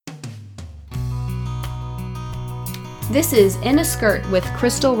This is In a Skirt with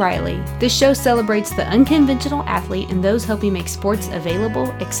Crystal Riley. This show celebrates the unconventional athlete and those helping make sports available,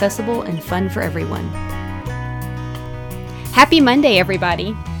 accessible, and fun for everyone. Happy Monday,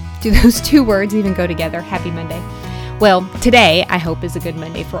 everybody. Do those two words even go together? Happy Monday. Well, today I hope is a good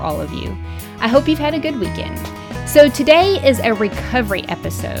Monday for all of you. I hope you've had a good weekend. So today is a recovery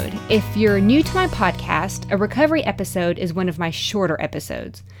episode. If you're new to my podcast, a recovery episode is one of my shorter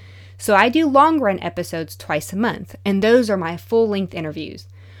episodes. So I do long run episodes twice a month, and those are my full-length interviews.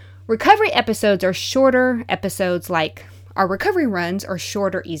 Recovery episodes are shorter episodes, like our recovery runs are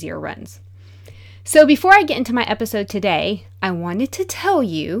shorter, easier runs. So before I get into my episode today, I wanted to tell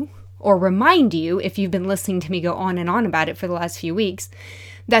you, or remind you, if you've been listening to me go on and on about it for the last few weeks,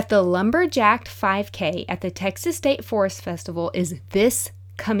 that the Lumberjacked 5K at the Texas State Forest Festival is this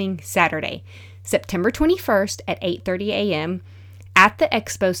coming Saturday, September 21st at 8:30 a.m., at the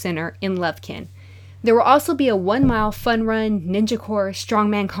Expo Center in Lufkin. There will also be a 1-mile fun run, ninja course,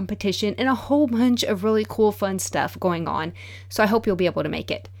 strongman competition, and a whole bunch of really cool fun stuff going on, so I hope you'll be able to make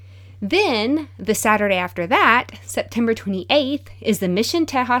it. Then, the Saturday after that, September 28th, is the Mission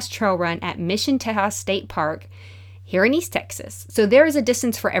Tejas Trail Run at Mission Tejas State Park here in East Texas. So there is a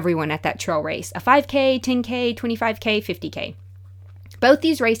distance for everyone at that trail race, a 5K, 10K, 25K, 50K. Both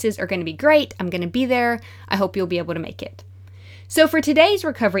these races are going to be great. I'm going to be there. I hope you'll be able to make it. So for today's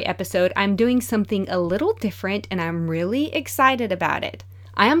recovery episode, I'm doing something a little different, and I'm really excited about it.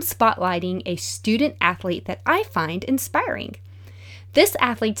 I am spotlighting a student athlete that I find inspiring. This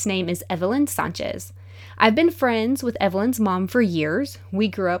athlete's name is Evelyn Sanchez. I've been friends with Evelyn's mom for years. We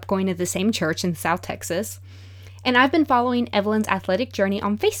grew up going to the same church in South Texas. And I've been following Evelyn's athletic journey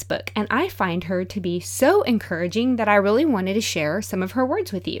on Facebook, and I find her to be so encouraging that I really wanted to share some of her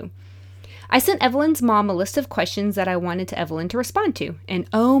words with you. I sent Evelyn's mom a list of questions that I wanted Evelyn to respond to, and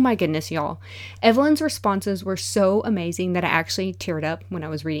oh my goodness, y'all, Evelyn's responses were so amazing that I actually teared up when I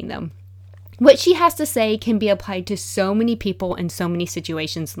was reading them. What she has to say can be applied to so many people in so many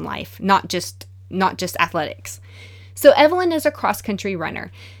situations in life, not just athletics. So Evelyn is a cross-country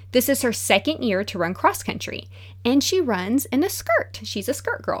runner. This is her second year to run cross-country, and she runs in a skirt. She's a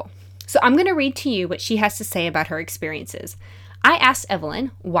skirt girl. So I'm going to read to you what she has to say about her experiences. I asked Evelyn,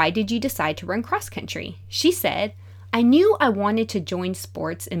 why did you decide to run cross-country? She said, I knew I wanted to join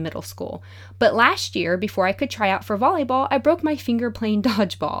sports in middle school, but last year, before I could try out for volleyball, I broke my finger playing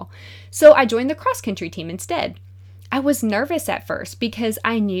dodgeball. So I joined the cross-country team instead. I was nervous at first because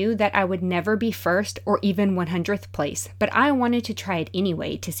I knew that I would never be first or even 100th place, but I wanted to try it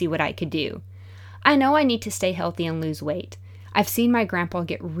anyway to see what I could do. I know I need to stay healthy and lose weight. I've seen my grandpa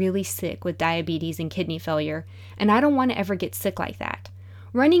get really sick with diabetes and kidney failure, and I don't want to ever get sick like that.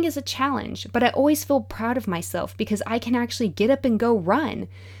 Running is a challenge, but I always feel proud of myself because I can actually get up and go run.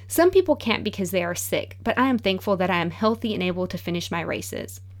 Some people can't because they are sick, but I am thankful that I am healthy and able to finish my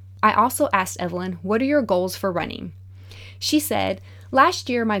races. I also asked Evelyn, what are your goals for running? She said, last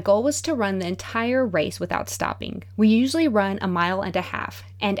year my goal was to run the entire race without stopping. We usually run 1.5 miles,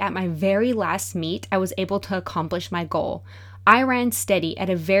 and at my very last meet, I was able to accomplish my goal. I ran steady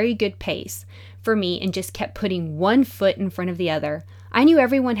at a very good pace for me and just kept putting one foot in front of the other. I knew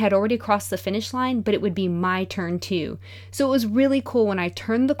everyone had already crossed the finish line, but it would be my turn too. So it was really cool when I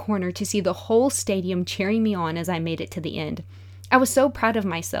turned the corner to see the whole stadium cheering me on as I made it to the end. I was so proud of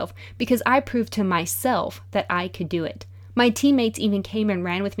myself because I proved to myself that I could do it. My teammates even came and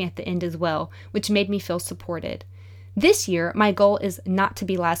ran with me at the end as well, which made me feel supported. This year, my goal is not to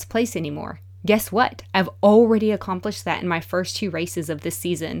be last place anymore. Guess what? I've already accomplished that in my first 2 races of this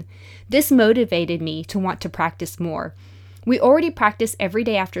season. This motivated me to want to practice more. We already practice every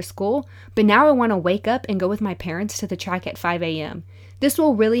day after school, but now I want to wake up and go with my parents to the track at 5 a.m. This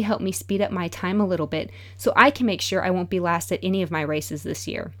will really help me speed up my time a little bit so I can make sure I won't be last at any of my races this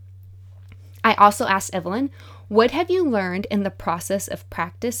year. I also asked Evelyn, what have you learned in the process of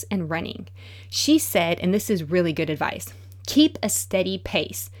practice and running? She said, and this is really good advice, keep a steady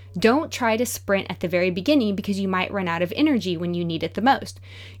pace. Don't try to sprint at the very beginning because you might run out of energy when you need it the most.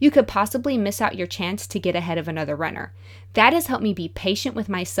 You could possibly miss out your chance to get ahead of another runner. That has helped me be patient with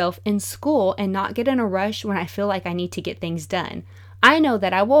myself in school and not get in a rush when I feel like I need to get things done. I know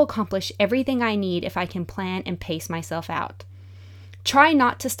that I will accomplish everything I need if I can plan and pace myself out. Try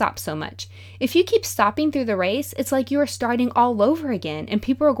not to stop so much. If you keep stopping through the race, it's like you are starting all over again and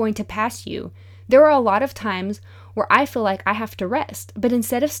people are going to pass you. There are a lot of times where I feel like I have to rest, but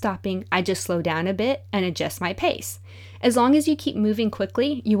instead of stopping, I just slow down a bit and adjust my pace. As long as you keep moving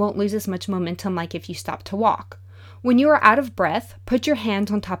quickly, you won't lose as much momentum like if you stop to walk. When you are out of breath, put your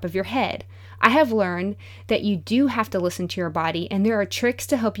hands on top of your head. I have learned that you do have to listen to your body, and there are tricks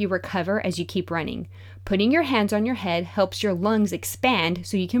to help you recover as you keep running. Putting your hands on your head helps your lungs expand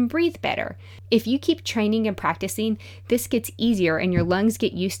so you can breathe better. If you keep training and practicing, this gets easier and your lungs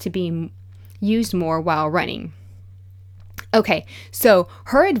get used to being used more while running. Okay, so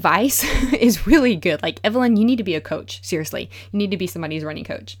her advice is really good. Like, Evelyn, you need to be a coach. Seriously, you need to be somebody's running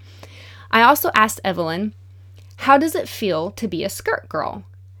coach. I also asked Evelyn, how does it feel to be a skirt girl?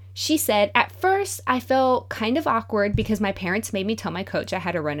 She said, at first, I felt kind of awkward because my parents made me tell my coach I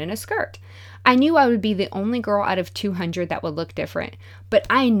had to run in a skirt. I knew I would be the only girl out of 200 that would look different, but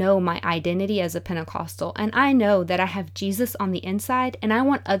I know my identity as a Pentecostal, and I know that I have Jesus on the inside, and I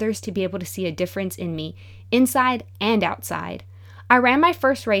want others to be able to see a difference in me, inside and outside. I ran my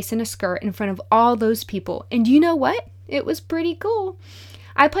first race in a skirt in front of all those people, and you know what? It was pretty cool.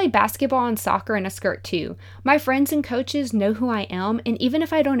 I played basketball and soccer in a skirt too. My friends and coaches know who I am, and even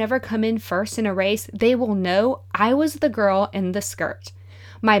if I don't ever come in first in a race, they will know I was the girl in the skirt.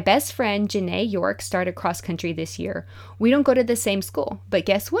 My best friend, Janae York, started cross country this year. We don't go to the same school, but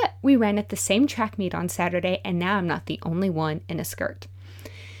guess what? We ran at the same track meet on Saturday, and now I'm not the only one in a skirt.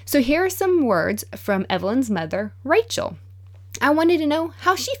 So here are some words from Evelyn's mother, Rachel. I wanted to know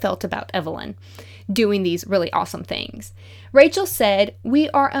how she felt about Evelyn doing these really awesome things. Rachel said, we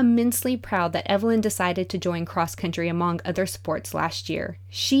are immensely proud that Evelyn decided to join cross country among other sports last year.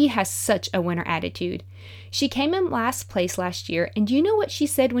 She has such a winner attitude. She came in last place last year, and do you know what she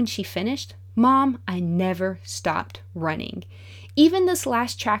said when she finished? Mom, I never stopped running. Even this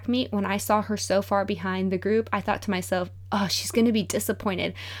last track meet, when I saw her so far behind the group, I thought to myself, oh, she's going to be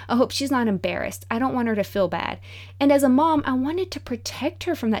disappointed. I hope she's not embarrassed. I don't want her to feel bad. And as a mom, I wanted to protect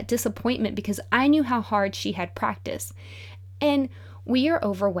her from that disappointment because I knew how hard she had practiced. And we are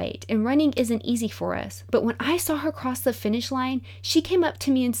overweight, and running isn't easy for us. But when I saw her cross the finish line, she came up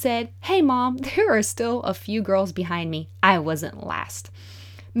to me and said, hey, Mom, there are still a few girls behind me. I wasn't last.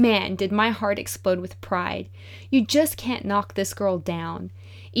 Man, did my heart explode with pride. You just can't knock this girl down.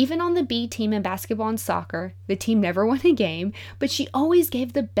 Even on the B team in basketball and soccer, the team never won a game, but she always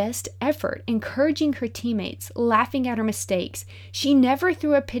gave the best effort, encouraging her teammates, laughing at her mistakes. She never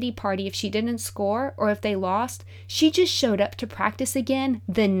threw a pity party if she didn't score or if they lost. She just showed up to practice again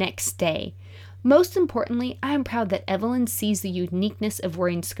the next day. Most importantly, I am proud that Evelyn sees the uniqueness of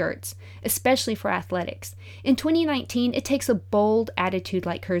wearing skirts, especially for athletics. In 2019, it takes a bold attitude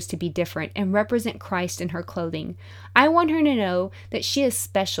like hers to be different and represent Christ in her clothing. I want her to know that she is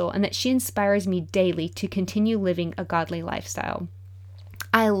special and that she inspires me daily to continue living a godly lifestyle.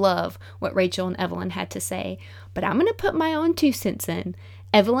 I love what Rachel and Evelyn had to say, but I'm going to put my own 2 cents in.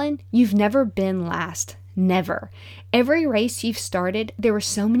 Evelyn, you've never been last. Never. Every race you've started, there were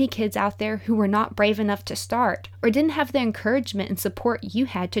so many kids out there who were not brave enough to start or didn't have the encouragement and support you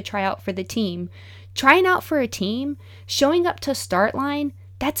had to try out for the team. Trying out for a team, showing up to a start line,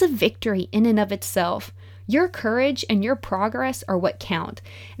 that's a victory in and of itself. Your courage and your progress are what count,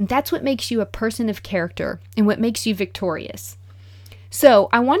 and that's what makes you a person of character and what makes you victorious. So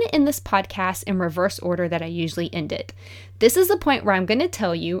I want to end this podcast in reverse order that I usually end it. This is the point where I'm going to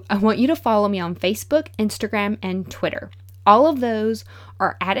tell you I want you to follow me on Facebook, Instagram, and Twitter. All of those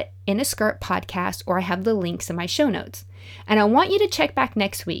are at it in a skirt podcast, or I have the links in my show notes. And I want you to check back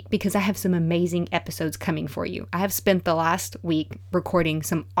next week because I have some amazing episodes coming for you. I have spent the last week recording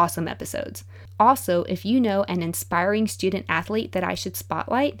some awesome episodes. Also, if you know an inspiring student athlete that I should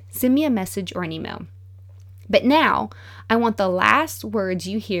spotlight, send me a message or an email. But now, I want the last words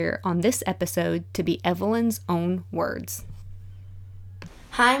you hear on this episode to be Evelyn's own words.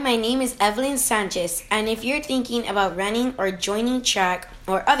 Hi, my name is Evelyn Sanchez, and if you're thinking about running or joining track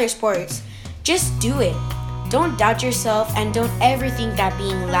or other sports, just do it. Don't doubt yourself and don't ever think that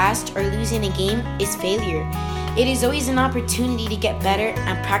being last or losing a game is failure. It is always an opportunity to get better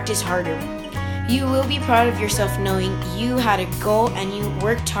and practice harder. You will be proud of yourself knowing you had a goal and you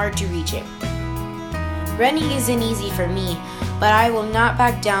worked hard to reach it. Running isn't easy for me, but I will not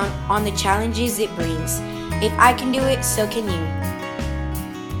back down on the challenges it brings. If I can do it, so can you.